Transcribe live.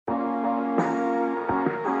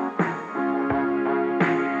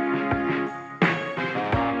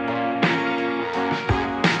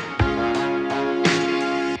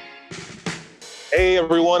Hey,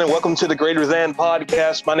 everyone, and welcome to the Greater Than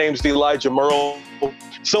Podcast. My name is Elijah Merle.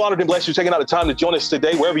 So honored and blessed you're taking out the time to join us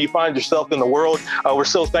today, wherever you find yourself in the world. We're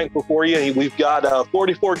so thankful for you. We've got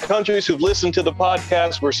 44 countries who've listened to the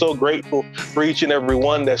podcast. We're so grateful for each and every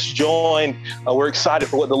one that's joined. We're excited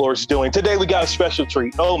for what the Lord's doing. Today, we got a special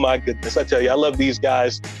treat. Oh, my goodness. I tell you, I love these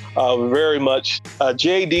guys very much.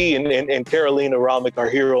 JD and Carolina Romick are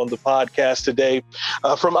here on the podcast today.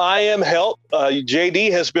 From I Am Help,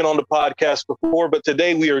 JD has been on the podcast before, but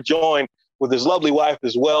today we are joined with his lovely wife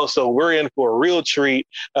as well. So we're in for a real treat.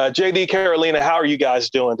 JD, Carolina, how are you guys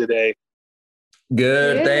doing today?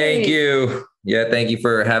 Good. Thank you. Yeah. Thank you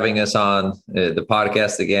for having us on the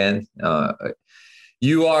podcast again.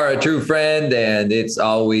 You are a true friend, and it's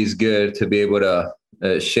always good to be able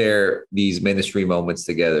to share these ministry moments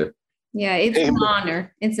together. Yeah, it's an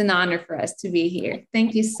honor. It's an honor for us to be here.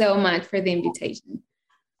 Thank you so much for the invitation.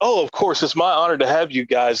 Oh, of course. It's my honor to have you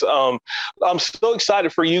guys. I'm so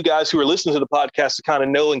excited for you guys who are listening to the podcast to kind of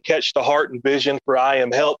know and catch the heart and vision for I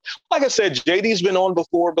Am Help. Like I said, JD's been on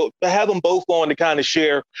before, but to have them both on to kind of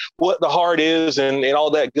share what the heart is and all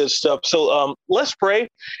that good stuff. So let's pray,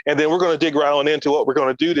 and then we're going to dig right on into what we're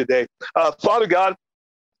going to do today. Father God,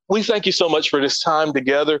 we thank you so much for this time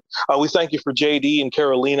together. We thank you for JD and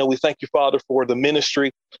Carolina. We thank you, Father, for the ministry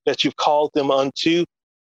that you've called them unto.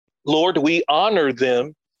 Lord, we honor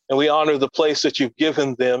them. And we honor the place that you've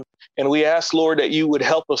given them. And we ask, Lord, that you would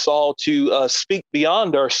help us all to speak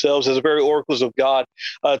beyond ourselves as very oracles of God,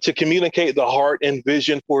 to communicate the heart and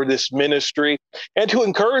vision for this ministry, and to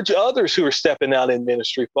encourage others who are stepping out in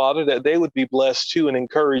ministry, Father, that they would be blessed too and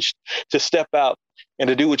encouraged to step out and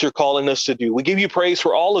to do what you're calling us to do. We give you praise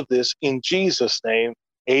for all of this in Jesus' name.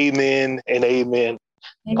 Amen and amen.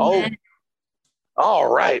 Amen. Oh,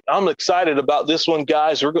 all right. I'm excited about this one,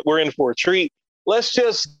 guys. We're in for a treat. Let's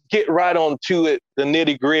just get right on to it, the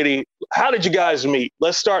nitty gritty. How did you guys meet?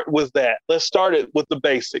 Let's start with that. Let's start it with the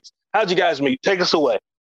basics. How'd you guys meet? Take us away.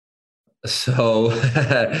 So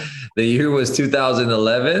the year was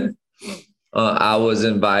 2011. I was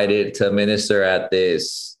invited to minister at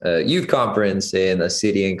this youth conference in a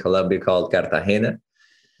city in Colombia called Cartagena.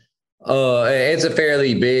 It's a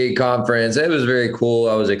fairly big conference. It was very cool.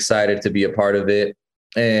 I was excited to be a part of it.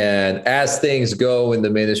 And as things go in the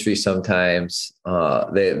ministry, sometimes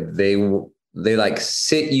they like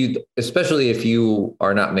sit you, especially if you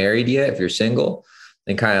are not married yet, if you're single,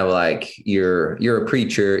 and kind of like you're a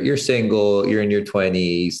preacher, you're single, you're in your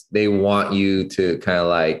 20s. They want you to kind of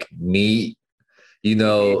like meet,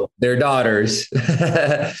 their daughters.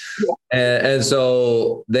 and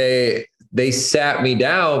so they sat me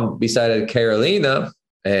down beside Carolina.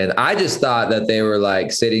 And I just thought that they were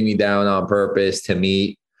like sitting me down on purpose to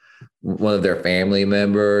meet one of their family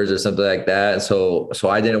members or something like that. So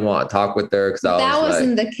I didn't want to talk with her because that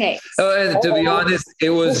wasn't the case. And to be honest,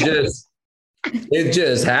 it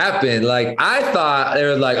just happened. Like I thought they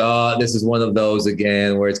were like, oh, this is one of those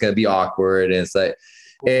again where it's going to be awkward. And it's like,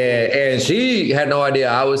 and she had no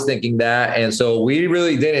idea I was thinking that. And so we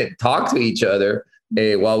really didn't talk to each other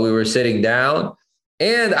while we were sitting down.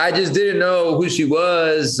 And I just didn't know who she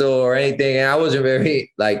was or anything. And I wasn't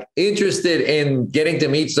very interested in getting to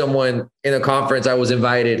meet someone in a conference I was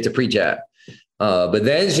invited to preach at. But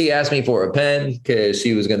then she asked me for a pen because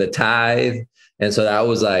she was going to tithe. And so I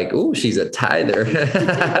was like, ooh, she's a tither.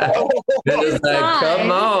 It was like, come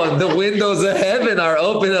on, the windows of heaven are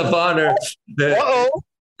open upon her.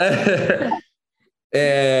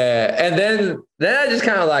 And then I just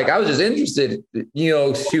kind of I was just interested,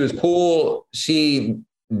 she was cool. She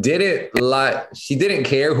didn't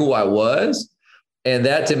care who I was. And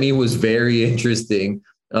that to me was very interesting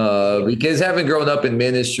because having grown up in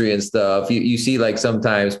ministry and stuff, you see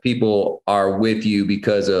sometimes people are with you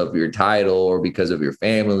because of your title or because of your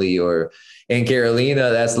family and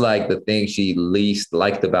Carolina, that's the thing she least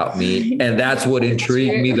liked about me. And that's what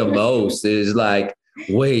intrigued me the most is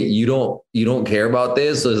wait, you don't care about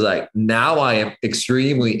this? So it's now I am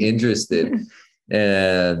extremely interested.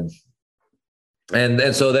 And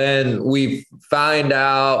so then we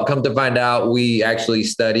come to find out we actually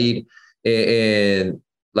studied in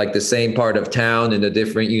the same part of town in a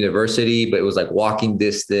different university, but it was walking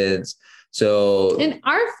distance. So, and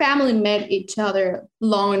our family met each other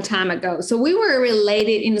long time ago. So we were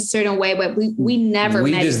related in a certain way, but we never met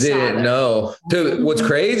each other. We just didn't know. What's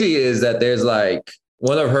crazy is that there's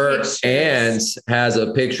one of her aunts has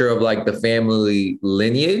a picture of the family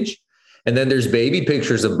lineage. And then there's baby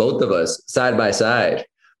pictures of both of us side by side.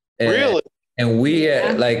 And, really? And we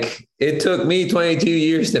had it took me 22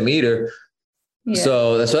 years to meet her. Yeah.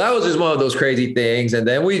 So that was just one of those crazy things. And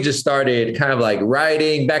then we just started kind of like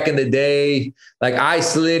writing back in the day. Like I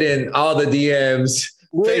slid in all the DMs,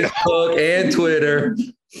 Facebook and Twitter,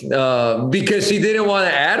 because she didn't want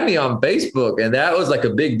to add me on Facebook. And that was like a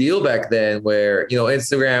big deal back then where,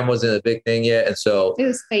 Instagram wasn't a big thing yet. And so it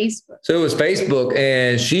was Facebook. So it was Facebook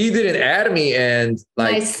and she didn't add me. And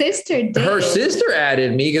like my sister did. Her sister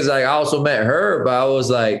added me because I also met her, but I was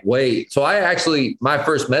like, wait. So my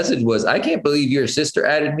first message was, I can't believe your sister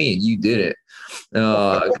added me and you didn't.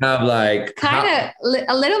 A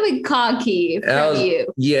little bit cocky from you.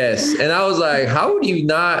 Yes. And I was like, how would you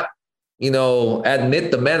not,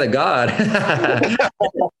 admit the man of God,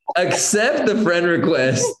 accept the friend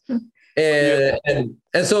request. And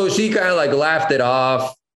so she kind of like laughed it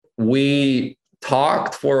off. We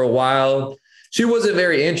talked for a while. She wasn't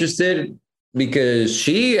very interested because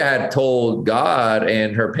she had told God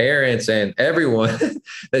and her parents and everyone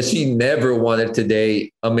that she never wanted to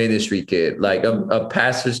date a ministry kid, like a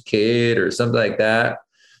pastor's kid or something like that.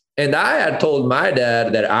 And I had told my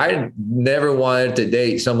dad that I never wanted to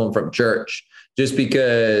date someone from church just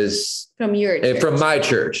because from my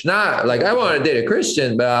church, not like I want to date a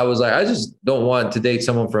Christian, but I was like, I just don't want to date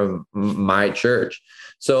someone from my church.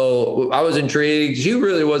 So I was intrigued. She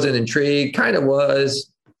really wasn't intrigued, kind of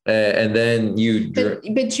was. And then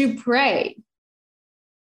but you prayed.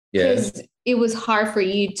 Yes. Because it was hard for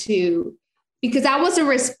you because I wasn't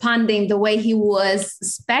responding the way he was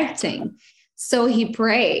expecting. So he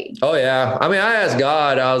prayed. Oh, yeah. I mean, I asked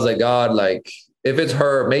God, I was like, God, like, if it's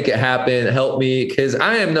her, make it happen. Help me. Because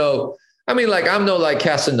I'm no like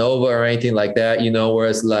Casanova or anything like that, where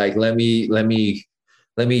it's like, let me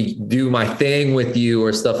do my thing with you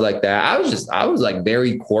or stuff like that. I was like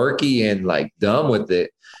very quirky and like dumb with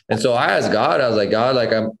it. And so I asked God, I was like, God,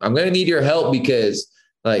 like, I'm going to need your help because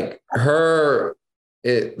like her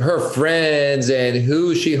friends and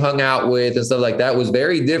who she hung out with and stuff like that was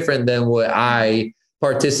very different than what I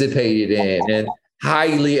participated in, and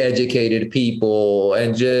highly educated people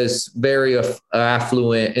and just very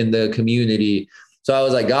affluent in the community. So I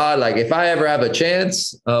was like, God, like if I ever have a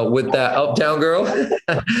chance with that uptown girl,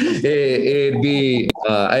 it'd be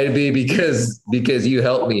because you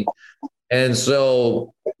helped me. And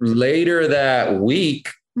so later that week,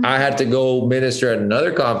 I had to go minister at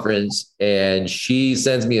another conference, and she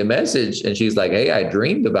sends me a message and she's like, hey, I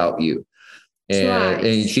dreamed about you.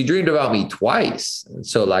 And she dreamed about me twice.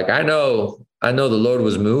 So like, I know the Lord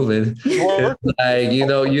was moving. Like,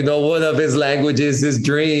 one of his languages is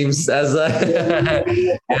dreams. As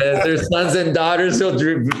their sons and daughters, he'll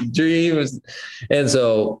dreams. And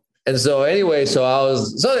so anyway,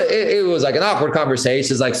 it was like an awkward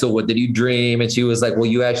conversation. It's like, so what did you dream? And she was like, well,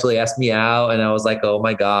 you actually asked me out. And I was like, oh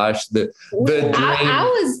my gosh, the dream.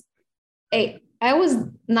 I was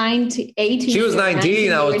 19, 18. She was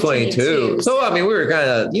 19. I was 22. So, I mean, we were kind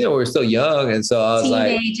of, we were still young. And so I was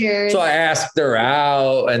teenagers. So I asked her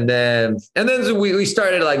out, and then we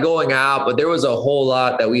started like going out, but there was a whole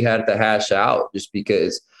lot that we had to hash out just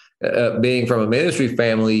because being from a ministry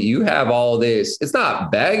family, you have all this, it's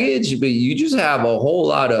not baggage, but you just have a whole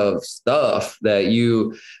lot of stuff that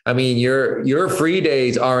your free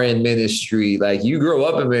days are in ministry. Like you grow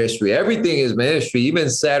up in ministry, everything is ministry, even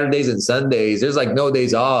Saturdays and Sundays, there's like no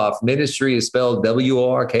days off. Ministry is spelled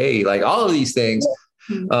WORK, like all of these things.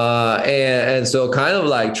 And so kind of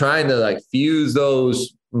like trying to like fuse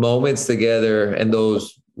those moments together and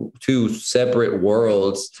those two separate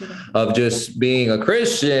worlds of just being a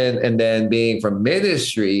Christian and then being from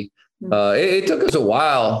ministry. It took us a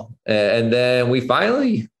while. And then we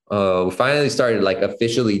finally started like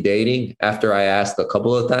officially dating after I asked a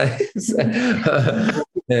couple of times.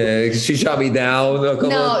 She shot me down.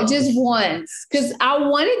 Just once, because I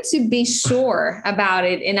wanted to be sure about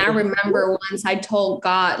it. And I remember once I told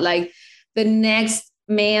God, like, the next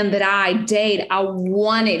man that I date, I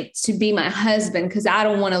want it to be my husband because I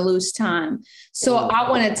don't want to lose time. So I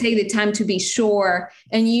want to take the time to be sure,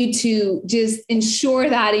 and you to just ensure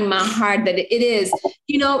that in my heart that it is,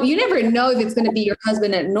 you never know if it's going to be your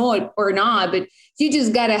husband or not, but you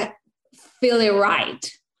just got to feel it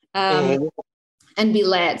right and be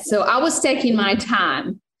led. So I was taking my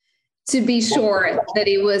time to be sure that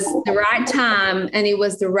it was the right time and it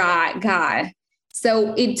was the right guy.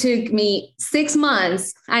 So it took me 6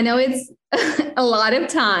 months. I know it's a lot of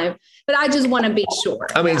time, but I just want to be sure.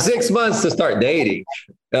 I mean, 6 months to start dating.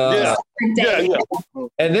 Yeah.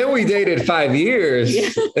 And then we dated 5 years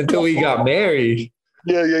until we got married.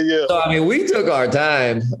 Yeah. So, I mean, we took our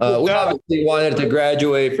time. We obviously wanted to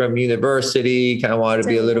graduate from university, kind of wanted to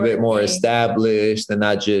be a little bit more established and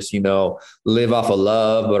not just, live off of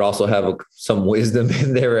love, but also have some wisdom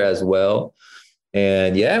in there as well.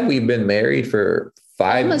 And yeah, we've been married for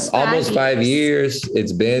almost 5 years.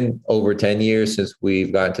 It's been over 10 years since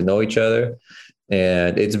we've gotten to know each other.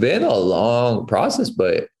 And it's been a long process,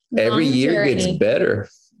 but every year gets better.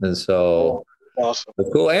 And so awesome.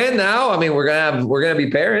 Cool. And now, I mean, we're gonna be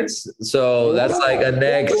parents. So that's like a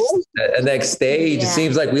next stage. Yeah. It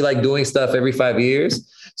seems like we like doing stuff every 5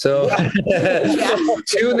 years. So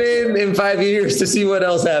tune in 5 years to see what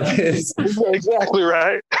else happens. Exactly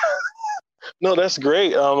right. No, that's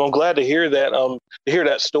great. I'm glad to hear that. To hear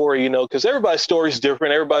that story, because everybody's story is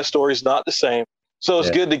different. Everybody's story is not the same. So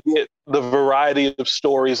it's good to get the variety of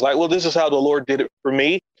stories. Like, well, this is how the Lord did it for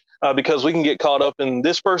me, because we can get caught up in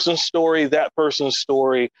this person's story, that person's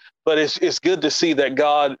story. But it's good to see that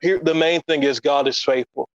God. Here, the main thing is God is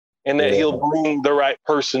faithful, and that He'll bring the right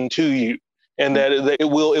person to you, and that it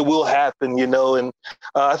will happen. And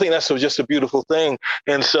I think that's just a beautiful thing.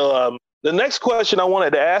 And so. The next question I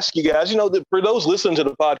wanted to ask you guys, that for those listening to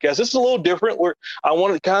the podcast, this is a little different. Where I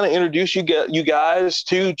wanted to kind of introduce you guys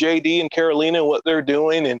to JD and Carolina and what they're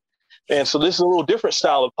doing, and so this is a little different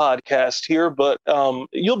style of podcast here, but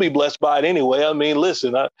you'll be blessed by it anyway. I mean,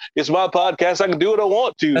 listen, it's my podcast. I can do what I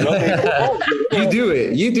want to. You do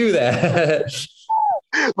it. You do that.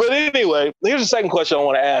 But anyway, here's the second question I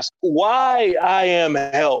want to ask: why I Am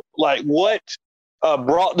Help? Like, what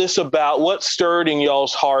brought this about? What stirred in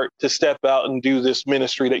y'all's heart to step out and do this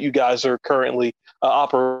ministry that you guys are currently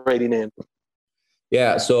operating in?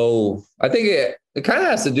 Yeah, so I think it kind of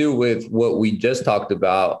has to do with what we just talked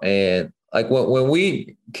about. And like when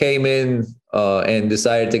we came in and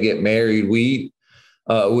decided to get married, we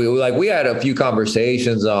had a few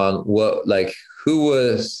conversations on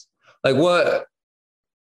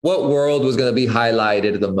what world was going to be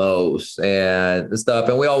highlighted the most and stuff.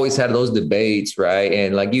 And we always had those debates, right?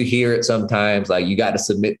 And like, you hear it sometimes, like, you got to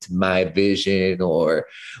submit to my vision or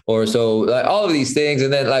so, like, all of these things.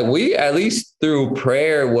 And then like, we, at least through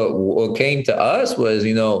prayer, what came to us was,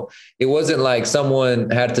 it wasn't like someone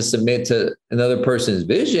had to submit to another person's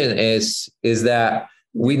vision. Is that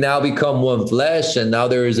we now become one flesh, and now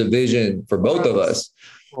there is a vision for both of us.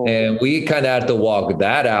 And we kind of had to walk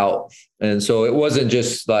that out. And so it wasn't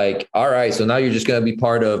just like, all right, so now you're just going to be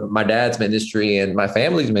part of my dad's ministry and my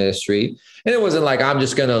family's ministry. And it wasn't like, I'm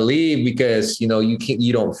just going to leave because, you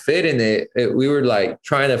don't fit in it. We were like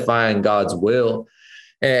trying to find God's will.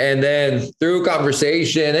 And then through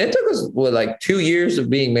conversation, it took us like 2 years of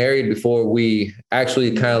being married before we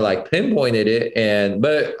actually kind of like pinpointed it.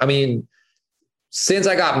 But I mean, since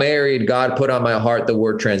I got married, God put on my heart the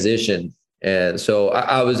word transition. And so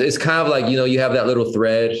it's kind of like, you have that little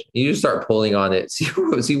thread, you just start pulling on it, see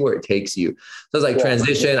where it takes you. So it's like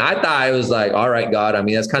transition. I thought it was like, all right, God, I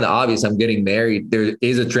mean, that's kind of obvious. I'm getting married. There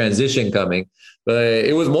is a transition coming, but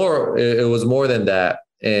it was more than that.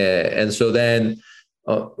 And so then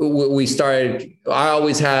we started, I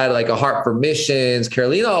always had like a heart for missions.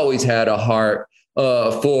 Carolina always had a heart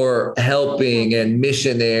for helping and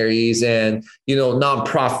missionaries and,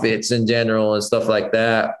 nonprofits in general and stuff like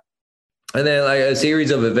that. And then like a series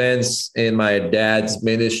of events in my dad's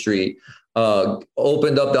ministry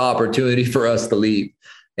opened up the opportunity for us to leave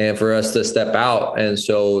and for us to step out. And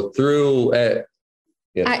so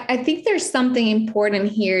I think there's something important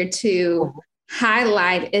here to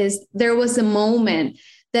highlight is there was a moment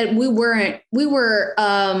that we were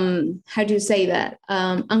how do you say that?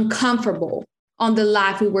 Uncomfortable on the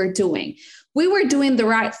life we were doing. We were doing the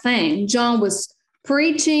right thing. John was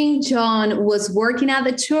preaching, John was working at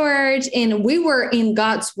the church, and we were in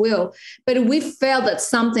God's will, but we felt that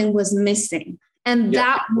something was missing. And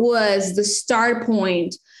that was the start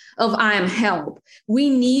point of I Am Help.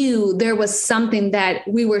 We knew there was something that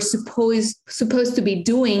we were supposed to be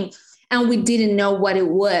doing, and we didn't know what it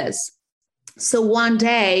was. So one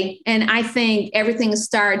day, and I think everything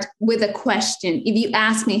starts with a question. If you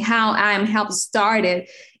ask me how I Am Help started,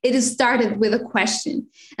 it started with a question.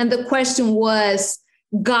 And the question was,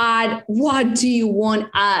 God, what do you want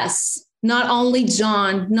us? Not only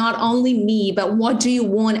John, not only me, but what do you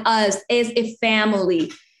want us as a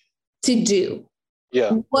family to do?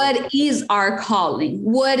 Yeah. What is our calling?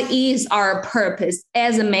 What is our purpose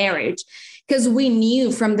as a marriage? Because we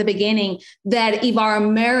knew from the beginning that if our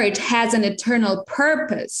marriage has an eternal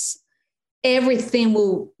purpose, everything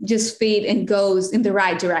will just fit and goes in the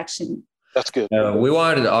right direction. That's good. We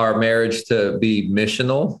wanted our marriage to be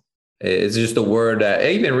missional. It's just a word that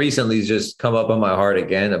even recently has just come up on my heart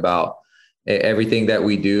again about everything that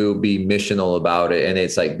we do, be missional about it. And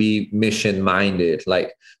it's like, be mission minded,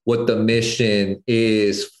 like what the mission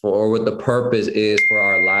is for, or what the purpose is for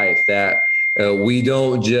our life, that we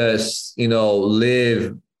don't just,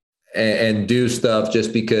 live and do stuff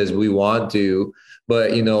just because we want to.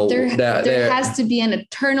 But, you know, there has to be an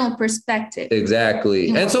eternal perspective.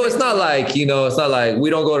 Exactly. And so it's not like, you know, it's not like we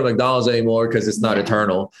don't go to McDonald's anymore because it's not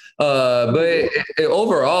eternal. But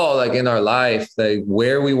overall, like in our life, like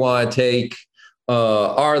where we want to take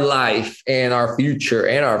our life and our future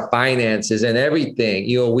and our finances and everything,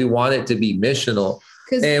 you know, we want it to be missional,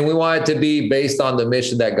 and we want it to be based on the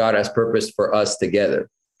mission that God has purposed for us together.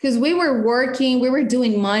 Because we were working, we were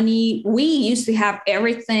doing money, we used to have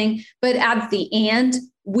everything, but at the end,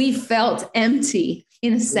 we felt empty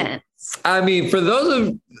in a sense. I mean, for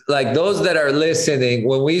those that are listening,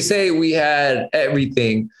 when we say we had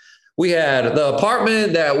everything, we had the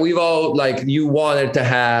apartment that we've all you wanted to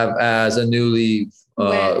have as a newly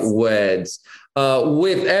weds.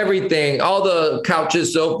 With everything, all the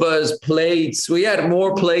couches, sofas, plates. We had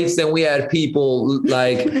more plates than we had people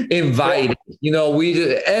invited. You know,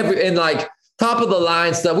 top of the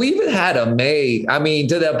line stuff. We even had a maid. I mean,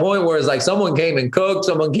 to that point where it's someone came and cooked,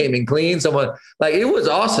 someone came and cleaned, it was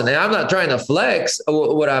awesome. And I'm not trying to flex.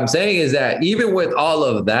 What I'm saying is that even with all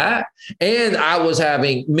of that, and I was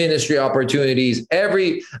having ministry opportunities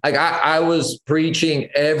I was preaching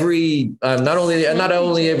every, not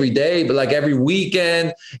only every day, but every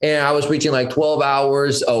weekend. And I was preaching 12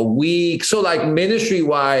 hours a week. So ministry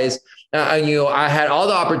wise, you know, I had all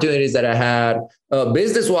the opportunities that I had,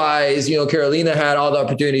 business wise, you know, Carolina had all the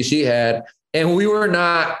opportunities she had, and we were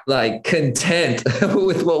not content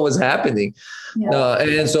with what was happening. Yeah.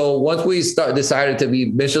 And so once we decided to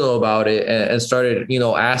be missional about it and started, you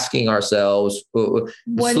know, asking ourselves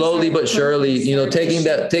slowly but surely, you know, taking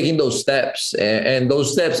those steps, and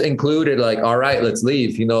those steps included all right, let's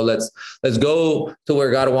leave, you know, let's go to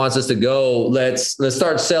where God wants us to go. Let's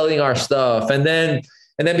start selling our stuff. And then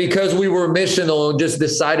because we were missional and just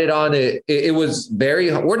decided on it, it was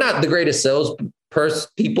we're not the greatest sales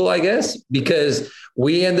people, I guess, because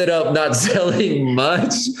we ended up not selling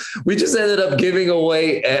much. We just ended up giving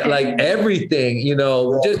away everything, you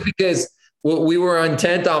know, just because we were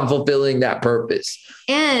intent on fulfilling that purpose.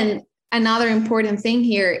 And another important thing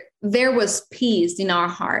here, there was peace in our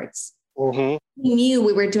hearts. Mm-hmm. We knew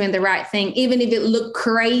we were doing the right thing, even if it looked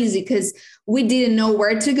crazy because we didn't know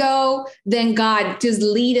where to go. Then God just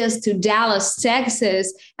lead us to Dallas,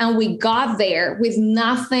 Texas, and we got there with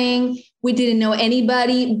nothing. We didn't know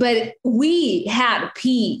anybody, but we had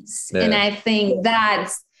peace. Yeah. And I think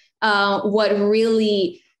that's what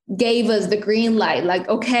really gave us the green light.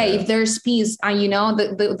 Okay, if there's peace, and you know,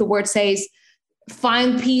 the word says,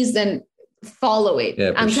 find peace, then follow it.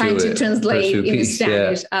 Yeah, I'm trying to translate in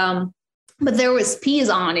Spanish. Yeah. But there was peace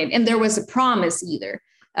on it, and there was a promise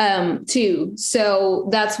too. So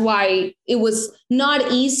that's why it was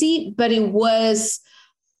not easy, but it was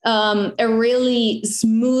a really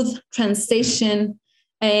smooth transition.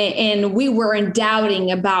 And we weren't doubting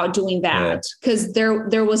about doing that because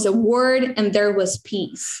there was a word and there was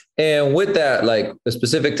peace. And with that,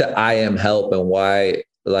 specific to I Am Help and why,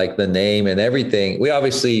 the name and everything, we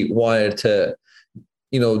obviously wanted to,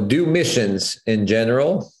 you know, do missions in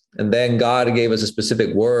general. And then God gave us a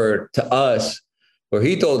specific word to us where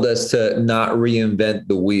he told us to not reinvent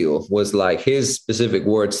the wheel, was his specific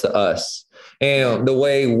words to us. And the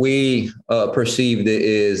way we perceived it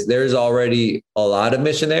is there's already a lot of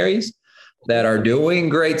missionaries that are doing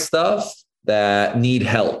great stuff that need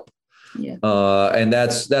help. Yeah. And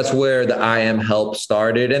that's where the I Am Help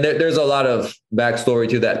started. And there's a lot of backstory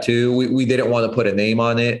to that too. We didn't want to put a name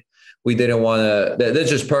on it. We didn't want to, that's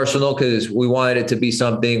just personal because we wanted it to be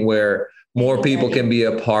something where more people can be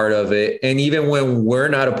a part of it. And even when we're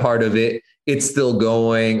not a part of it, it's still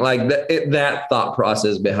going, that thought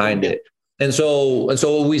process behind it. And so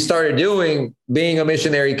what we started doing, being a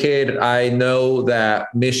missionary kid, I know that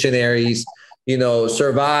missionaries, you know,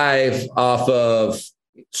 survive off of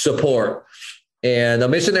support. And a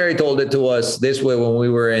missionary told it to us this way when we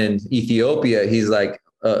were in Ethiopia. He's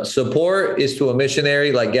support is to a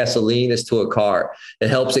missionary like gasoline is to a car. It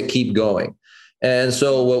helps it keep going. And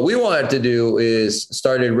so what we wanted to do is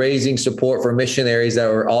started raising support for missionaries that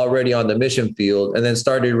were already on the mission field, and then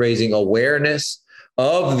started raising awareness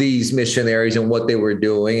of these missionaries and what they were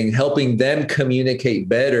doing and helping them communicate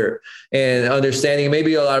better and understanding.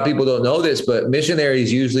 Maybe a lot of people don't know this, but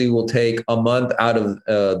missionaries usually will take a month out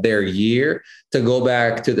of their year to go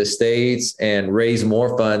back to the States and raise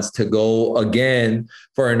more funds to go again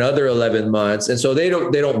for another 11 months. And so they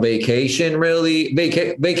don't vacation really.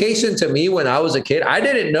 Vacation to me when I was a kid, I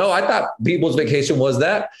didn't know. I thought people's vacation was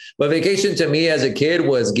that. But vacation to me as a kid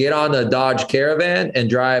was get on a Dodge Caravan and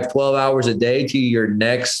drive 12 hours a day to your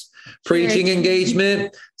next preaching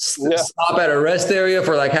engagement, stop at a rest area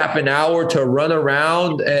for like half an hour to run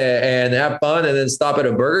around and have fun, and then stop at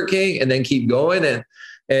a Burger King and then keep going. And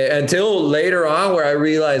until later on where I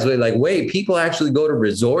realized, wait, people actually go to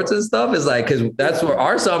resorts and stuff. Is like, because that's where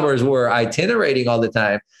our summers were itinerating all the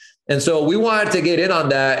time. And so we wanted to get in on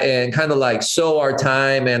that and kind of like sow our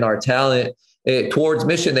time and our talent towards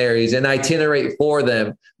missionaries and itinerate for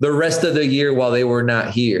them the rest of the year while they were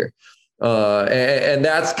not here. And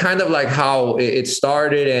that's kind of like how it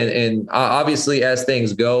started. And obviously, as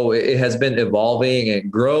things go, it has been evolving and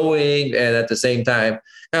growing. And at the same time,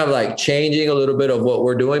 kind of like changing a little bit of what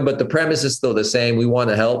we're doing. But the premise is still the same. We want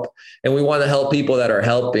to help, and we want to help people that are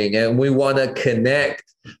helping. And we want to connect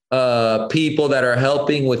people that are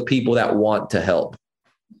helping with people that want to help.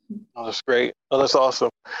 Oh, that's great. Oh, that's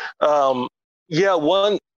awesome. I'm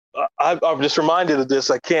just reminded of this.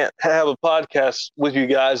 I can't have a podcast with you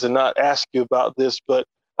guys and not ask you about this, but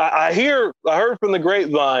I heard from the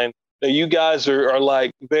grapevine that you guys are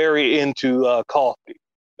like very into coffee.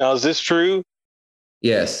 Now, is this true?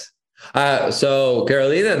 Yes. So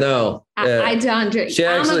Carolina, no. I don't drink.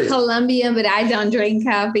 I'm a Colombian, but I don't drink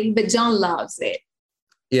coffee, but John loves it.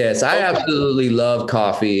 Yes, I absolutely love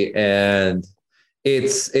coffee, and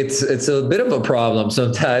it's a bit of a problem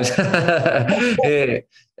sometimes. The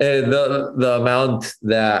amount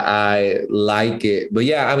that I like it. But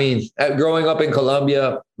yeah, I mean, growing up in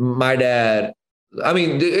Colombia, my dad, I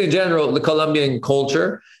mean, in general, the Colombian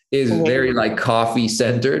culture is very like coffee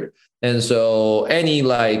centered. And so any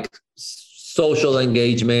like social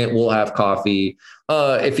engagement will have coffee.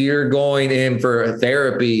 If you're going in for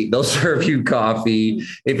therapy, they'll serve you coffee.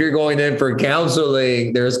 If you're going in for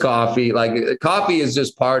counseling, there's coffee. Like coffee is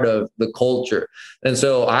just part of the culture. And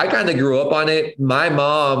so I kind of grew up on it. My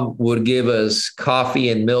mom would give us coffee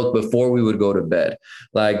and milk before we would go to bed.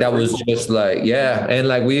 Like that was just like, yeah. And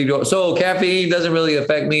like we go, so caffeine doesn't really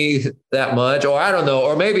affect me that much, or I don't know,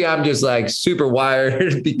 or maybe I'm just like super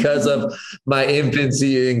wired because of my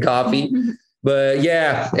infancy in coffee. But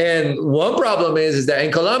yeah, and one problem is that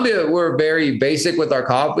in Colombia, we're very basic with our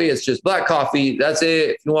coffee. It's just black coffee. That's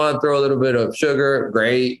it. If you want to throw a little bit of sugar,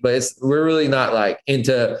 great. But we're really not like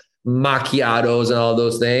into macchiatos and all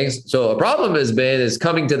those things. So a problem is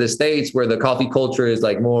coming to the States where the coffee culture is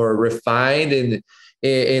like more refined in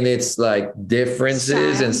its like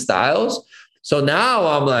differences and styles. So now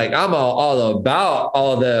I'm all about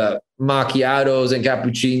all the macchiatos and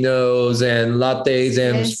cappuccinos and lattes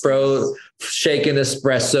and shaken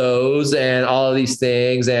espressos and all of these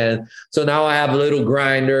things. And so now I have little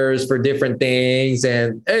grinders for different things.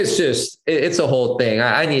 And it's a whole thing.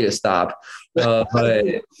 I need to stop.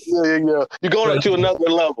 But you're going up to another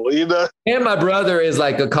level, you know. And my brother is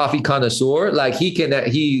like a coffee connoisseur. Like he's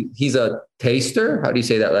a taster. How do you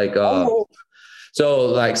say that? Like,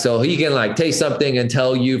 So he can like taste something and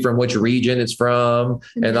tell you from which region it's from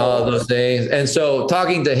and all of those things. And so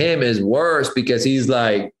talking to him is worse because he's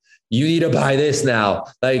like, you need to buy this now.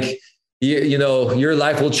 Like, you know, your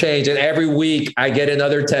life will change. And every week I get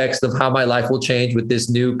another text of how my life will change with this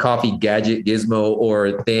new coffee gadget, gizmo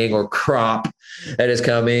or thing or crop that is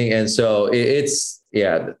coming. And so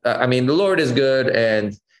I mean, the Lord is good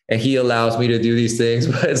and he allows me to do these things.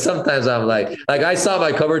 But sometimes I'm like I saw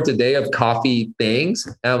my cover today of coffee things.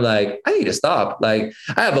 And I'm like, I need to stop. Like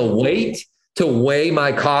I have a weight to weigh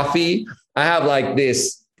my coffee. I have like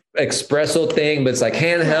this espresso thing, but it's like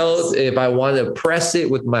handheld. If I want to press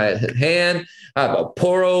it with my hand, I have a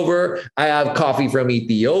pour over. I have coffee from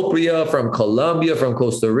Ethiopia, from Colombia, from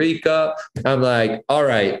Costa Rica. I'm like, all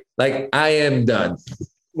right, like I am done.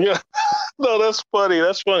 Yeah, no, that's funny.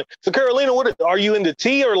 That's funny. So, Carolina, what are you into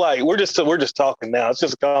tea or like we're just talking now? It's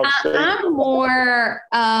just a conversation. I'm more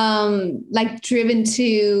like driven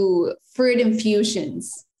to fruit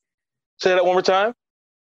infusions. Say that one more time.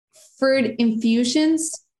 Fruit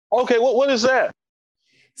infusions. Okay, what is that?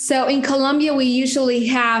 So in Colombia, we usually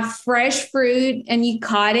have fresh fruit, and you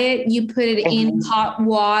cut it, you put it in hot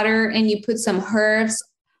water, and you put some herbs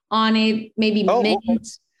on it, maybe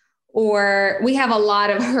mint. Or we have a lot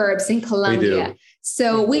of herbs in Colombia.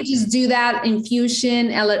 So we just do that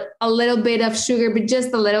infusion, a little bit of sugar, but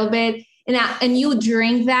just a little bit. And you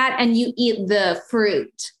drink that and you eat the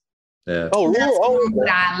fruit. Yeah. Oh, that's really? what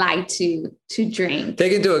I like to drink.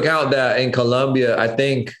 Take into account that in Colombia, I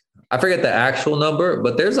forget the actual number,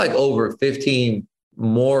 but there's like over 15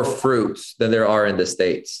 more fruits than there are in the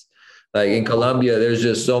States. Like in Colombia, there's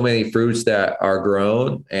just so many fruits that are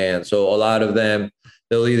grown. And so a lot of them,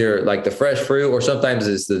 they'll either like the fresh fruit or sometimes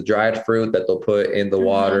it's the dried fruit that they'll put in the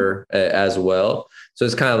water as well. So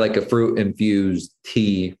it's kind of like a fruit infused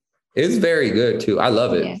tea. It's very good too. I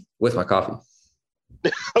love it with my coffee.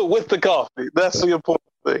 with the coffee. That's the important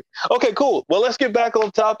thing. Okay, cool. Well, let's get back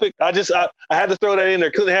on topic. I had to throw that in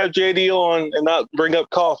there. Couldn't have JD on and not bring up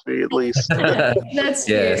coffee at least. That's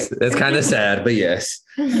yes, that's kind of sad, but yes.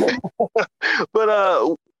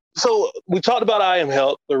 But so we talked about I Am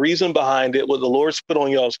Help, the reason behind it, what the Lord's put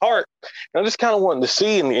on y'all's heart. And I just kind of wanted to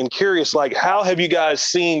see and curious, like, how have you guys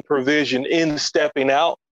seen provision in stepping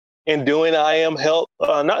out and doing I Am Help,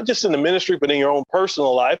 not just in the ministry, but in your own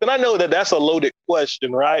personal life? And I know that that's a loaded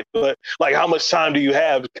question, right? But like, how much time do you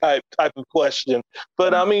have type of question.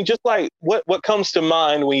 But I mean, just like what comes to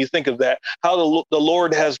mind when you think of that, how the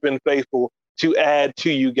Lord has been faithful to add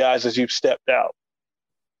to you guys as you've stepped out?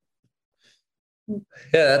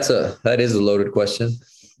 Yeah, that is a loaded question.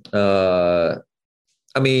 I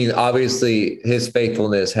mean, obviously his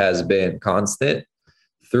faithfulness has been constant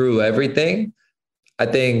through everything. I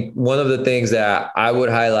think one of the things that I would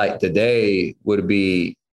highlight today would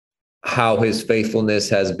be how his faithfulness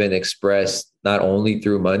has been expressed not only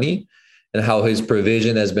through money, and how his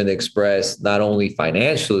provision has been expressed not only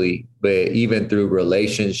financially, but even through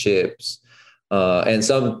relationships. And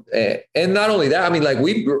not only that, I mean,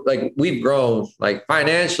 we've grown, like,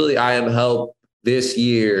 financially. I Am Help this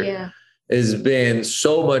year has been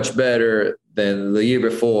so much better than the year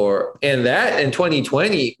before. And that in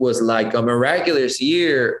 2020 was like a miraculous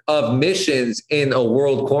year of missions in a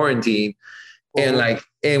world quarantine.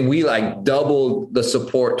 And we like doubled the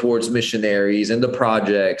support towards missionaries and the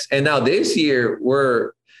projects. And now this year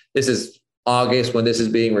this is August when this is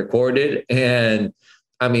being recorded. And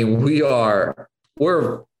I mean,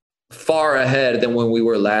 we're far ahead than when we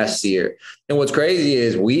were last year. And what's crazy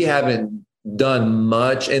is we haven't done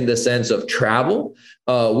much in the sense of travel.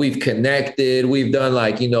 We've connected, we've done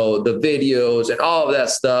the videos and all of that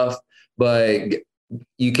stuff, but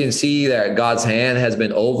you can see that God's hand has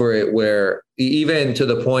been over it, where even to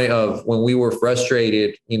the point of when we were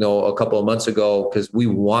frustrated, a couple of months ago, because we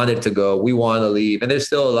wanted to go, we want to leave. And there's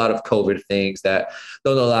still a lot of COVID things that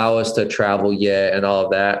don't allow us to travel yet and all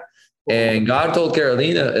of that. And God told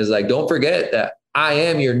Carolina, is like, don't forget that I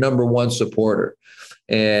am your number one supporter.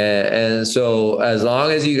 And so as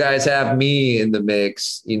long as you guys have me in the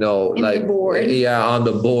mix, on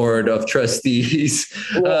the board of trustees,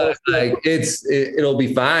 it'll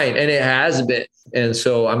be fine. And it has been. And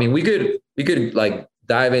so, I mean, we could like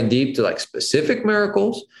dive in deep to like specific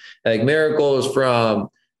miracles, like miracles from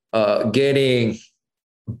getting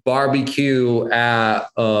barbecue at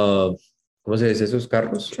at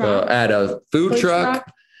a food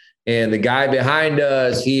truck. And the guy behind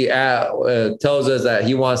us, he tells us that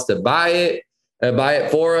he wants to buy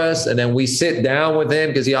it for us. And then we sit down with him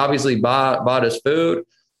because he obviously bought us food.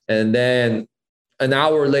 And then an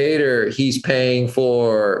hour later, he's paying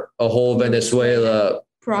for a whole Venezuela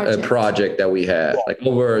project that we had, like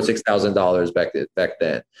over $6,000 back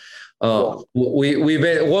then. We've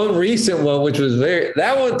been one recent one, which was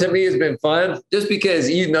that one to me has been fun, just because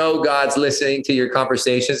God's listening to your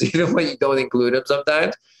conversations, even when you don't include him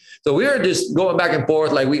sometimes. So we are just going back and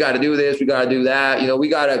forth, like, we got to do this, we got to do that. We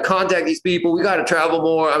got to contact these people, we got to travel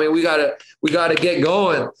more. I mean, we got to get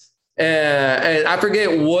going. And I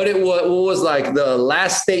forget what was like the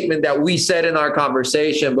last statement that we said in our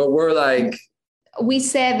conversation, but we're like, we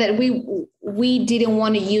said that we didn't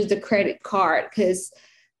want to use the credit card because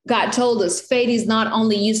God told us faith is not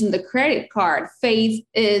only using the credit card. Faith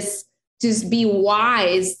is just be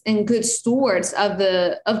wise and good stewards of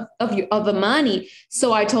the money.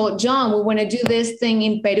 So I told John, we want to do this thing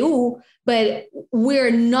in Peru, but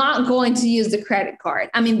we're not going to use the credit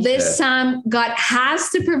card. I mean, this time God has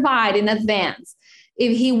to provide in advance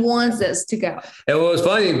if he wants us to go. And it was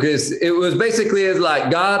funny because it was basically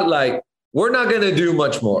like, God, like, we're not going to do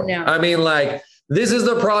much more. No. I mean, like, this is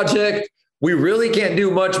the project. We really can't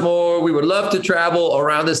do much more. We would love to travel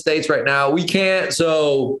around the States right now. We can't.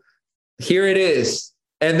 So here it is.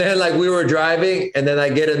 And then like we were driving and then I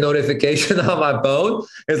get a notification on my phone.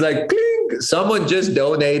 It's like, cling, someone just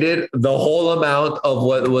donated the whole amount of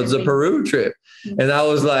what was the Peru trip. And I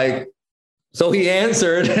was like, so he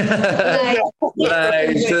answered. Just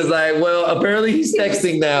like, well, apparently he's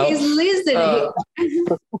texting now. He's listening.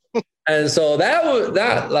 And so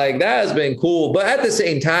that has been cool. But at the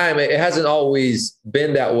same time, it hasn't always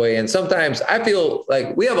been that way. And sometimes I feel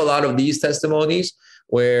like we have a lot of these testimonies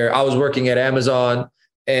where I was working at Amazon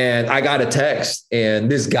And I got a text, and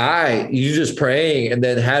this guy, he's just praying, and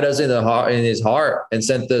then had us in his heart, and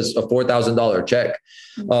sent us a $4,000 check,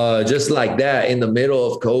 just like that in the middle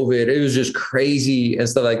of COVID. It was just crazy and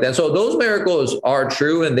stuff like that. So those miracles are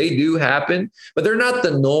true, and they do happen, but they're not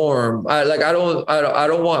the norm. I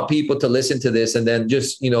don't want people to listen to this and then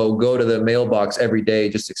just go to the mailbox every day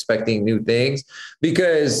just expecting new things,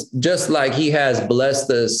 because just like he has blessed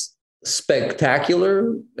us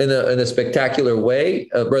spectacular in a spectacular way.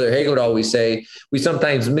 Brother Hagin would always say, we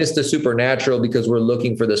sometimes miss the supernatural because we're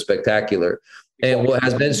looking for the spectacular. And what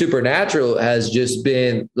has been supernatural has just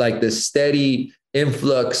been like the steady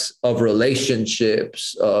influx of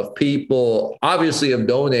relationships, of people, obviously of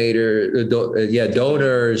donors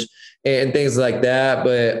and things like that.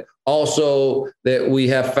 But also that we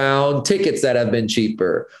have found tickets that have been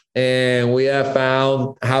cheaper, and we have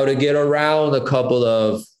found how to get around a couple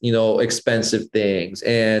of, expensive things.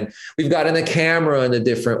 And we've gotten a camera in a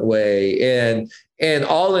different way. And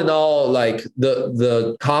all in all, like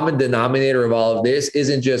the common denominator of all of this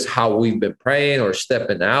isn't just how we've been praying or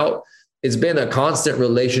stepping out. It's been a constant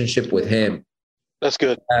relationship with him. That's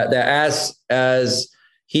good. That as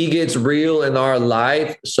he gets real in our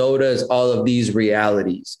life, so does all of these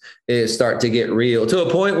realities. It start to get real to a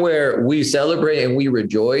point where we celebrate and we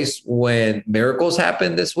rejoice when miracles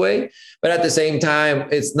happen this way. But at the same time,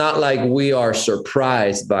 it's not like we are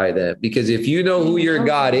surprised by them, because if you know who your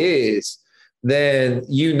God is, then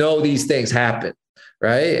these things happen,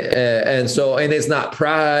 right? And it's not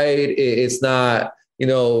pride. It's not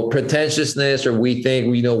pretentiousness, or we think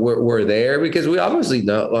we're there, because we obviously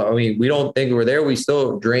know. I mean, we don't think we're there. We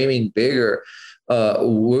still dreaming bigger.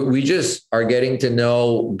 We just are getting to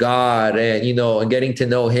know God, and and getting to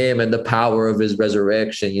know Him and the power of His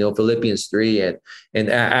resurrection. Philippians 3, and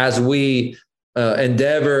as we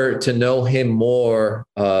endeavor to know Him more,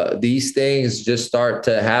 these things just start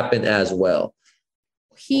to happen as well.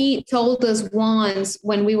 He told us once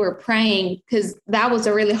when we were praying, because that was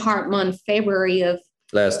a really hard month, February of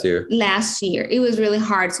last year. It was really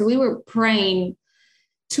hard. So we were praying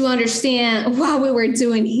to understand what we were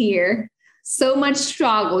doing here. So much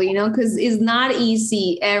struggle, because it's not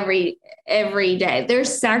easy every day.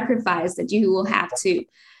 There's sacrifice that you will have to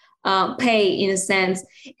pay, in a sense.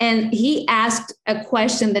 And he asked a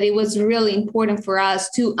question that it was really important for us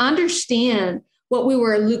to understand what we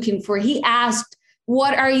were looking for. He asked,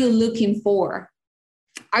 what are you looking for?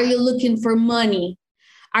 Are you looking for money?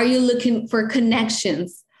 Are you looking for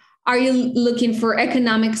connections? Are you looking for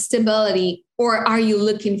economic stability? Or are you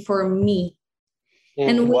looking for me?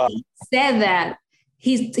 And when he said that,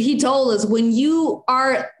 he told us, when you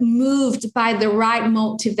are moved by the right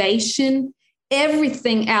motivation,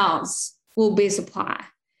 everything else will be supplied.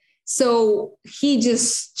 So he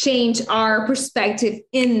just changed our perspective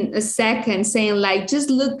in a second, saying like, just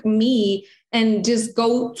look me and just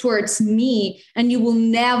go towards me, and you will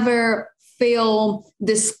never feel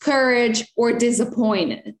discouraged or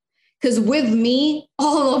disappointed. Because with me,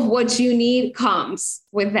 all of what you need comes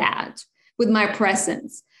with that, with my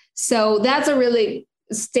presence. So that's a really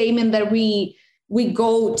statement that we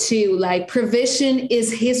go to, like, provision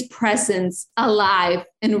is His presence alive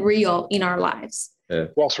and real in our lives. Yeah.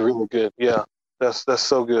 That's really good. Yeah, that's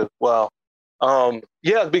so good. Wow.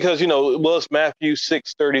 Yeah, because, it's Matthew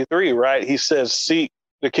 6:33, right? He says, seek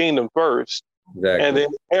the kingdom first, exactly, and then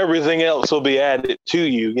everything else will be added to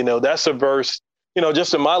you. That's a verse,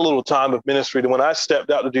 just in my little time of ministry, when I stepped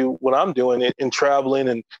out to do what I'm doing in traveling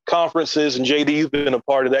and conferences. And JD, you've been a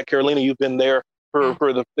part of that. Carolina, you've been there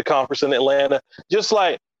for the conference in Atlanta. Just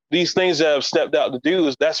like these things that I've stepped out to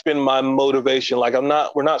do, that's been my motivation. Like, I'm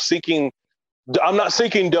not seeking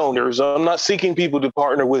donors. I'm not seeking people to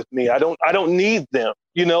partner with me. I don't need them.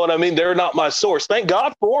 You know what I mean? They're not my source. Thank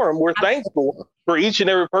God for them. We're thankful for each and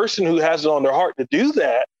every person who has it on their heart to do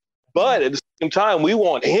that. But at the same time, we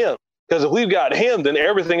want Him, because if we've got Him, then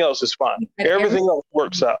everything else is fine. Everything else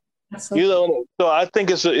works out. So I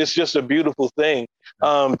think it's just a beautiful thing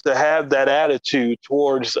to have that attitude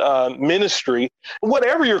towards ministry,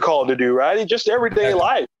 whatever you're called to do, right? Just everyday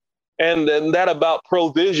life. And then that about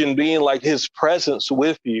provision being like His presence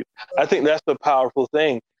with you. I think that's a powerful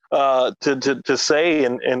thing to say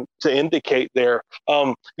and to indicate there.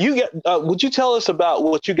 Would you tell us about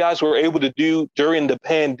what you guys were able to do during the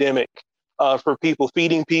pandemic for people,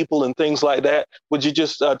 feeding people and things like that? Would you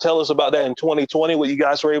just tell us about that in 2020, what you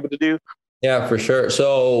guys were able to do? Yeah, for sure.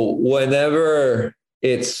 So whenever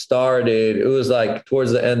it started, it was like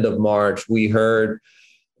towards the end of March, we heard,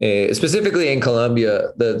 specifically in Colombia,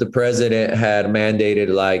 the president had mandated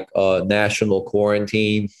like a national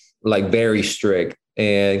quarantine, like very strict.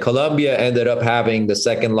 And Colombia ended up having the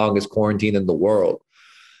second longest quarantine in the world.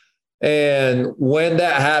 And when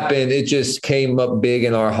that happened, it just came up big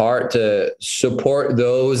in our heart to support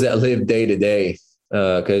those that live day to day.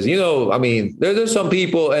 Because, I mean, there's some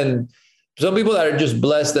people that are just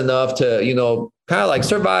blessed enough to, kind of like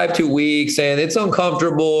survive 2 weeks, and it's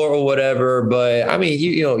uncomfortable or whatever. But I mean,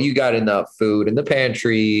 you got enough food in the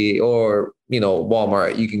pantry or,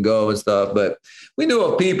 Walmart, you can go and stuff. But we knew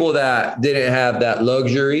of people that didn't have that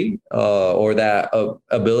luxury or that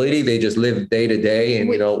ability. They just live day to day, and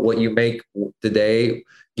what you make today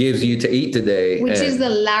gives you to eat today, which is the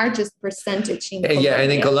largest percentage in Colombia. Yeah, and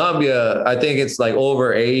in Colombia, I think it's like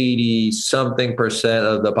over 80%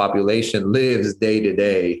 of the population lives day to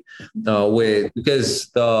day, because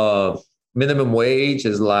the minimum wage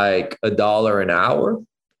is like $1 an hour.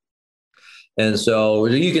 And so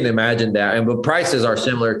you can imagine that. And but prices are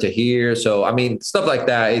similar to here. So, I mean, stuff like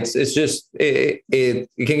that, it's just, it can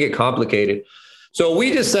get complicated. So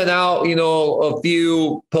we just sent out, a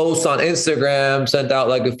few posts on Instagram, sent out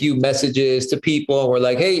like a few messages to people. And we're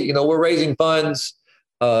like, hey, we're raising funds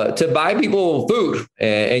to buy people food.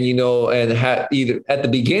 And either at the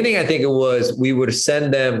beginning, I think it was, we would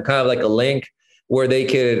send them kind of like a link where they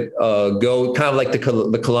could go kind of like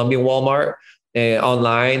the Colombian Walmart and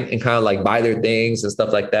online and kind of like buy their things and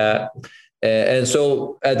stuff like that. And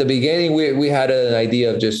so at the beginning, we had an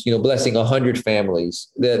idea of just, blessing 100 families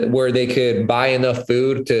where they could buy enough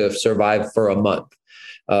food to survive for a month,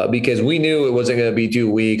 because we knew it wasn't going to be 2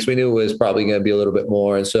 weeks. We knew it was probably going to be a little bit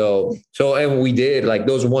more. And and we did, like,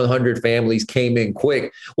 those 100 families came in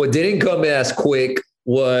quick. What didn't come in as quick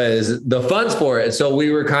was the funds for it. So we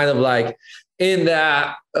were kind of like in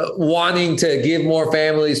that wanting to give more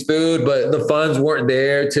families food, but the funds weren't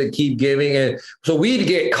there to keep giving. And so we'd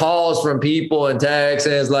get calls from people and texts,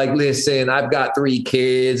 and it's like, listen, I've got 3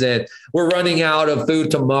 kids and we're running out of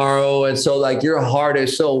food tomorrow. And so like your heart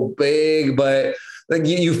is so big, but like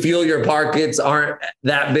you feel your pockets aren't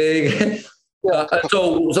that big.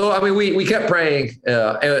 So I mean, we kept praying,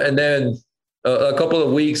 and then a couple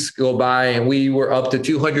of weeks go by and we were up to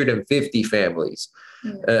 250 families.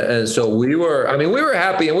 And so we were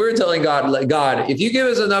happy, and we were telling God, like, God, if you give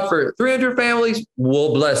us enough for 300 families,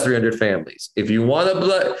 we'll bless 300 families. If you want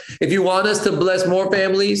us to bless more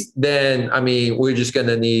families, then, I mean, we're just going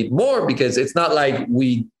to need more, because it's not like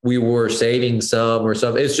we were saving some or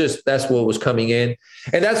something. It's just, that's what was coming in.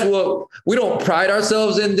 And that's what, we don't pride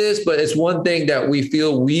ourselves in this, but it's one thing that we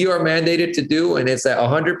feel we are mandated to do. And it's that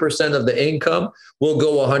 100% of the income will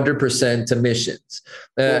go 100% to missions.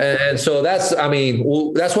 And so that's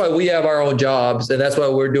why we have our own jobs, and that's why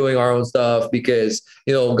we're doing our own stuff, because,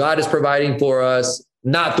 God is providing for us,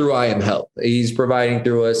 not through I Am Help. He's providing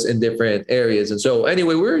through us in different areas. And so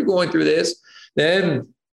anyway, we're going through this. And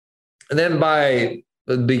then by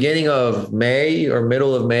the beginning of May or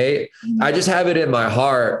middle of May, I just have it in my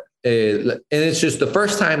heart. And it's just the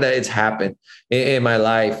first time that it's happened in my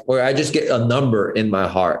life where I just get a number in my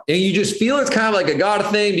heart, and you just feel it's kind of like a God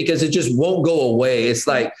thing, because it just won't go away. It's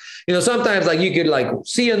like, sometimes like you could like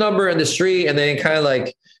see a number in the street and then kind of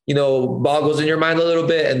like, boggles in your mind a little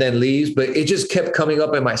bit and then leaves, but it just kept coming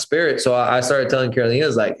up in my spirit. So I started telling Carolina, I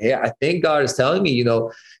was like, hey, I think God is telling me,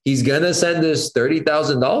 he's going to send us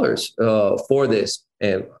 $30,000 for this.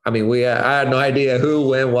 And I mean, I had no idea who,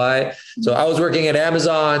 when, why. So I was working at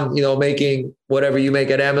Amazon, making whatever you make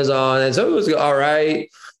at Amazon. And so it was all right.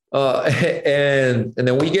 And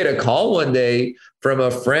then we get a call one day from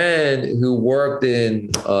a friend who worked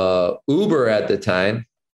in Uber at the time,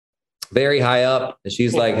 very high up. And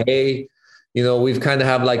she's like, hey, we've kind of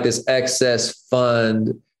have like this excess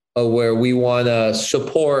fund where we want to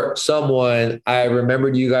support someone. I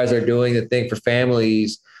remembered you guys are doing the thing for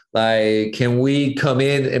families. Like, can we come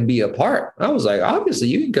in and be a part? I was like, obviously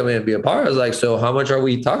you can come in and be a part. I was like, so how much are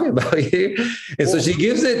we talking about here? And so she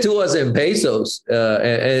gives it to us in pesos. And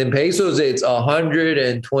in pesos, it's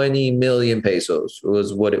 120 million pesos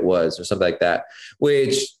was what it was, or something like that,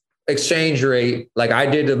 which exchange rate, like I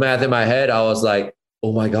did the math in my head. I was like,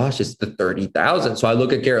 oh my gosh, it's the 30,000. So I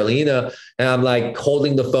look at Carolina and I'm like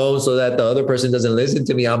holding the phone so that the other person doesn't listen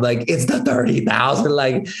to me. I'm like, it's the 30,000.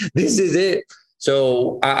 Like, this is it.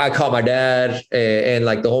 So I called my dad and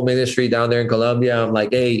like the whole ministry down there in Colombia. I'm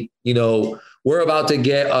like, hey, we're about to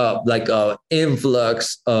get like a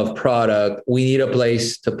influx of product. We need a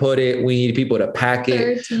place to put it. We need people to pack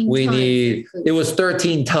it. It was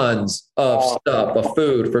 13 tons of stuff, of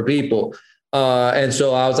food for people. And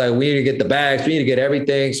so I was like, we need to get the bags. We need to get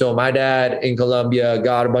everything. So my dad in Colombia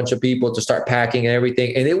got a bunch of people to start packing and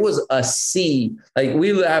everything. And it was a sea, like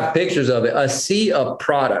we have pictures of it, a sea of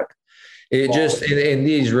product. It just in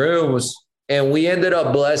these rooms. And we ended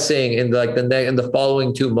up blessing in the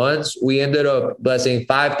following 2 months, we ended up blessing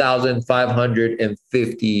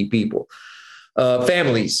 5,550 people,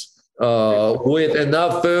 families, with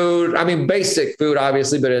enough food. I mean, basic food,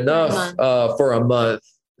 obviously, but enough for a month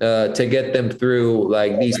to get them through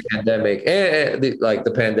like these pandemic and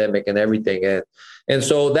the pandemic and everything. And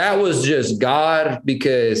so that was just God,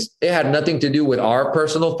 because it had nothing to do with our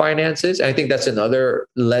personal finances. I think that's another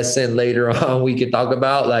lesson later on we could talk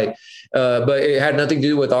about, but it had nothing to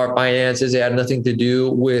do with our finances. It had nothing to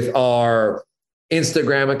do with our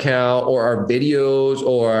Instagram account or our videos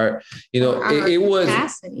or, it was,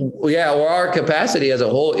 or our capacity as a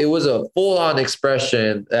whole. It was a full on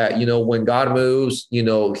expression that, when God moves,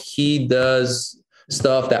 he does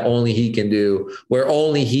stuff that only he can do, where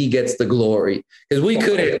only he gets the glory. Because we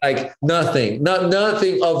couldn't, nothing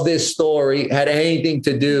of this story had anything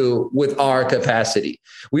to do with our capacity.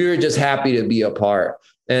 We were just happy to be a part.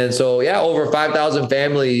 And so, over 5,000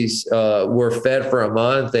 families were fed for a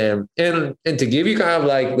month. And to give you kind of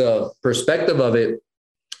like the perspective of it,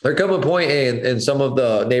 there come a point in some of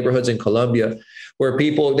the neighborhoods in Colombia where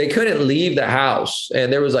people, they couldn't leave the house.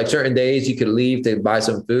 And there was like certain days you could leave to buy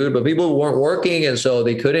some food, but people weren't working. And so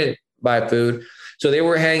they couldn't buy food. So they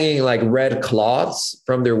were hanging like red cloths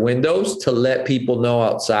from their windows to let people know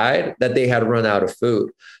outside that they had run out of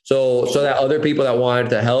food. So that other people that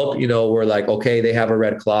wanted to help, were like, okay, they have a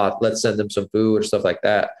red cloth, let's send them some food or stuff like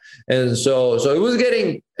that. And so it was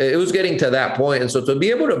getting to that point. And so to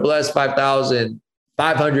be able to bless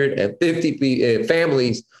 5,550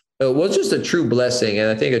 families, it was just a true blessing. And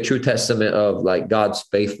I think a true testament of like God's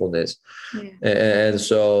faithfulness. Yeah. And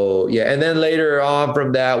so, and then later on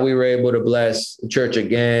from that, we were able to bless the church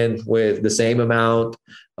again with the same amount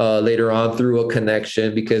later on through a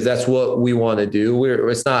connection, because that's what we want to do.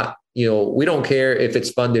 It's not, we don't care if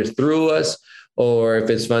it's funded through us or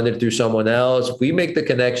if it's funded through someone else. If we make the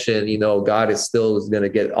connection, God is still going to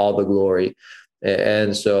get all the glory.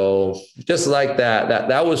 And so just like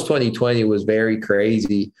that was 2020 was very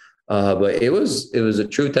crazy. But it was a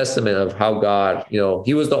true testament of how God,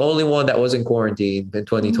 he was the only one that was in quarantine in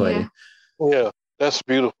 2020. Yeah, that's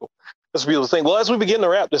beautiful. That's a beautiful thing. Well, as we begin to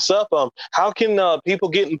wrap this up, how can people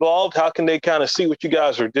get involved? How can they kind of see what you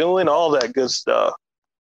guys are doing? All that good stuff.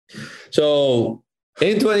 So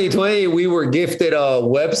in 2020, we were gifted a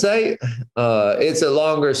website. It's a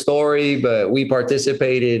longer story, but we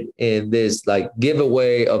participated in this like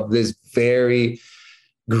giveaway of this very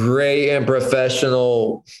great and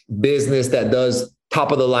professional business that does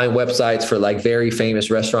top of the line websites for like very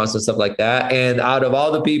famous restaurants and stuff like that. And out of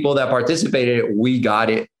all the people that participated, we got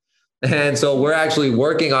it. And so we're actually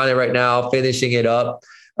working on it right now, finishing it up.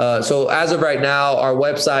 So as of right now, our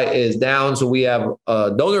website is down. So we have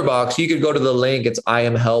a donor box. You could go to the link. It's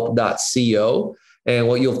iamhelp.co. And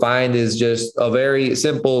what you'll find is just a very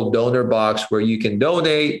simple donor box where you can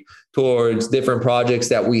donate towards different projects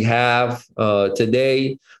that we have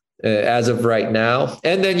today as of right now.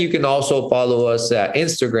 And then you can also follow us at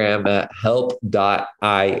Instagram at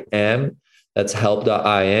help.im. That's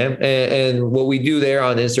help.im. And what we do there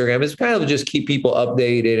on Instagram is kind of just keep people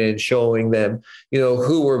updated and showing them,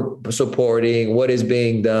 who we're supporting, what is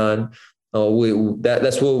being done.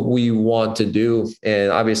 That's what we want to do.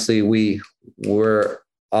 And obviously we're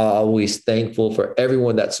always thankful for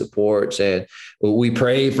everyone that supports, and we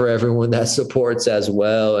pray for everyone that supports as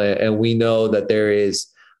well. And we know that there is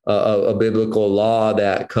a biblical law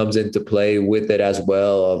that comes into play with it as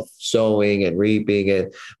well, of sowing and reaping.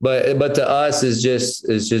 But to us is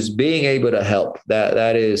just being able to help.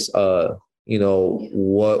 That is,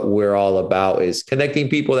 what we're all about, is connecting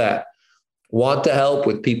people that want to help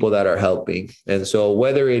with people that are helping. And so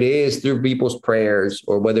whether it is through people's prayers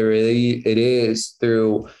or whether it is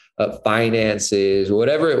through finances,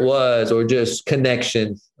 whatever it was, or just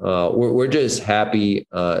connection, we're just happy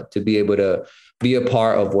to be able to be a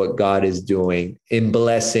part of what God is doing in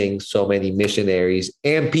blessing so many missionaries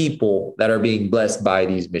and people that are being blessed by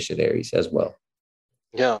these missionaries as well.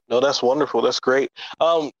 Yeah, no, that's wonderful. That's great.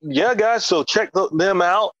 Guys, so check them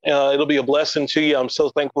out. It'll be a blessing to you. I'm so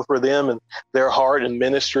thankful for them and their heart and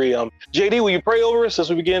ministry. JD, will you pray over us as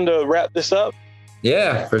we begin to wrap this up?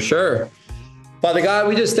 Yeah, for sure. Father God,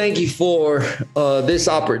 we just thank you for this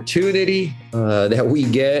opportunity that we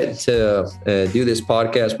get to do this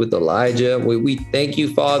podcast with Elijah. We thank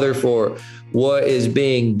you, Father, for what is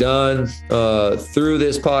being done through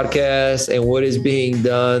this podcast and what is being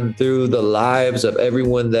done through the lives of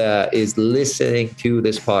everyone that is listening to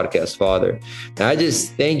this podcast, Father. And I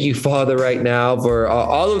just thank you, Father, right now for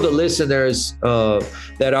all of the listeners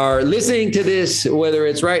that are listening to this, whether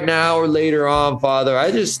it's right now or later on, Father.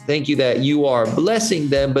 I just thank you that you are blessing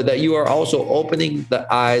them, but that you are also opening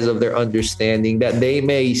the eyes of their understanding, that they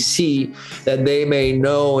may see, that they may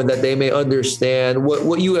know, and that they may understand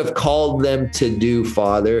what you have called them to do,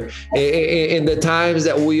 Father. In the times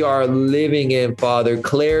that we are living in, Father,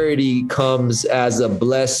 clarity comes as a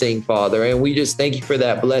blessing, Father. And we just thank you for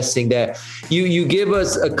that blessing, that you give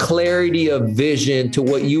us a clarity of vision to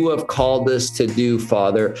what you have called us to do,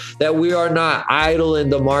 Father, that we are not idle in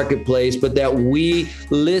the marketplace, but that we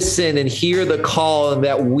listen and hear the call, and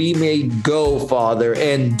that we may go, Father,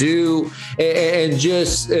 and do and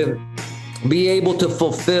just be able to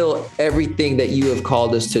fulfill everything that you have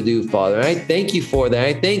called us to do, Father. And I thank you for that.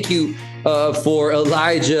 I thank you for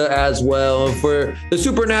Elijah as well, and for the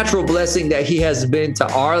supernatural blessing that he has been to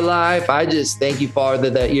our life. I just thank you,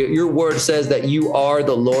 Father, that your word says that you are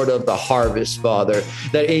the Lord of the harvest, Father,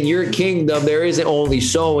 that in your kingdom there isn't only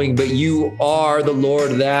sowing, but you are the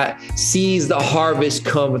Lord that sees the harvest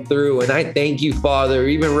come through. And I thank you, Father,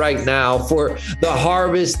 even right now for the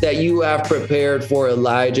harvest that you have prepared for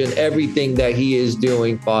Elijah and everything that he is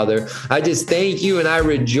doing, Father. I just thank you, and I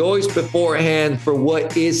rejoice beforehand for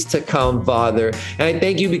what is to come, Father. And I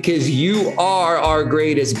thank you because you are our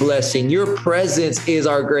greatest blessing. Your presence is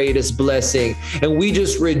our greatest blessing. And we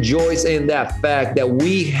just rejoice in that fact that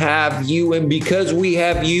we have you. And because we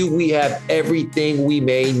have you, we have everything we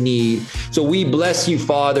may need. So we bless you,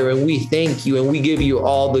 Father, and we thank you, and we give you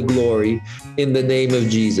all the glory in the name of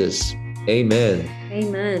Jesus. Amen.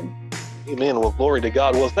 Amen. Amen. Well, glory to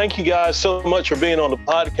God. Well, thank you guys so much for being on the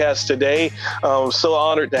podcast today. So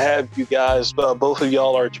honored to have you guys. Both of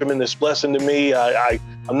y'all are a tremendous blessing to me.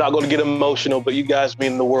 I'm not going to get emotional, but you guys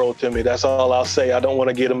mean the world to me. That's all I'll say. I don't want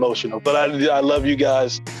to get emotional, but I love you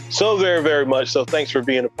guys so very, very much. So thanks for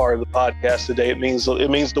being a part of the podcast today. It means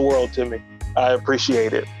the world to me. I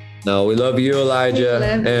appreciate it. No, we love you, Elijah.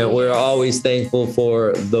 And we're always thankful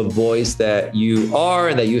for the voice that you are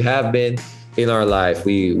and that you have been in our life.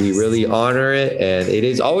 We really honor it, and it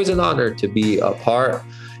is always an honor to be a part.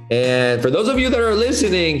 And for those of you that are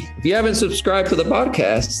listening, if you haven't subscribed to the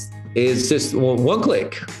podcast, it's just one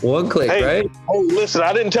click, hey, right? Oh, listen,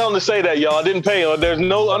 I didn't tell him to say that, y'all. I didn't pay him. There's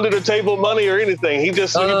no under the table money or anything. He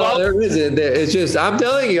just there isn't. It's just, I'm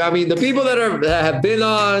telling you, I mean, the people that have been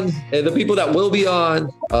on and the people that will be on,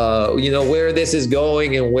 where this is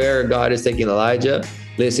going and where God is taking Elijah.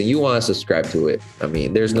 Listen, you want to subscribe to it. I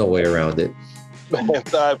mean, there's no way around it.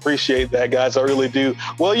 I appreciate that, guys. I really do.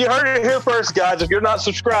 Well, you heard it here first, guys. If you're not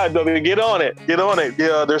subscribed, I mean, get on it.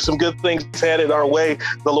 Yeah, there's some good things headed our way.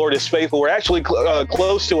 The Lord is faithful. We're actually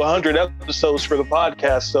close to 100 episodes for the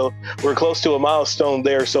podcast, so we're close to a milestone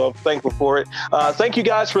there. So I'm thankful for it. Thank you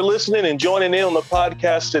guys for listening and joining in on the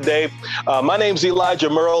podcast today. My name's Elijah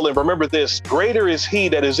Merle, and remember this: greater is He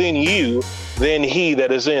that is in you than he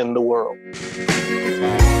that is in the world.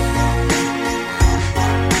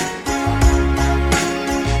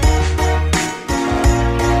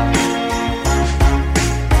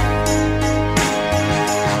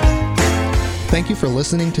 Thank you for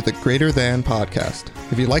listening to the Greater Than podcast.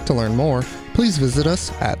 If you'd like to learn more, please visit us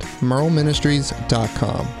at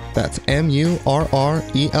murrellministries.com. That's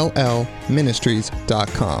MURRELL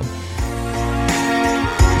ministries.com.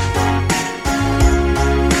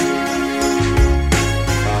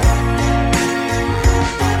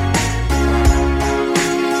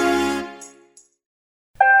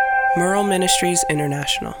 Murrell Ministries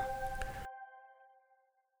International.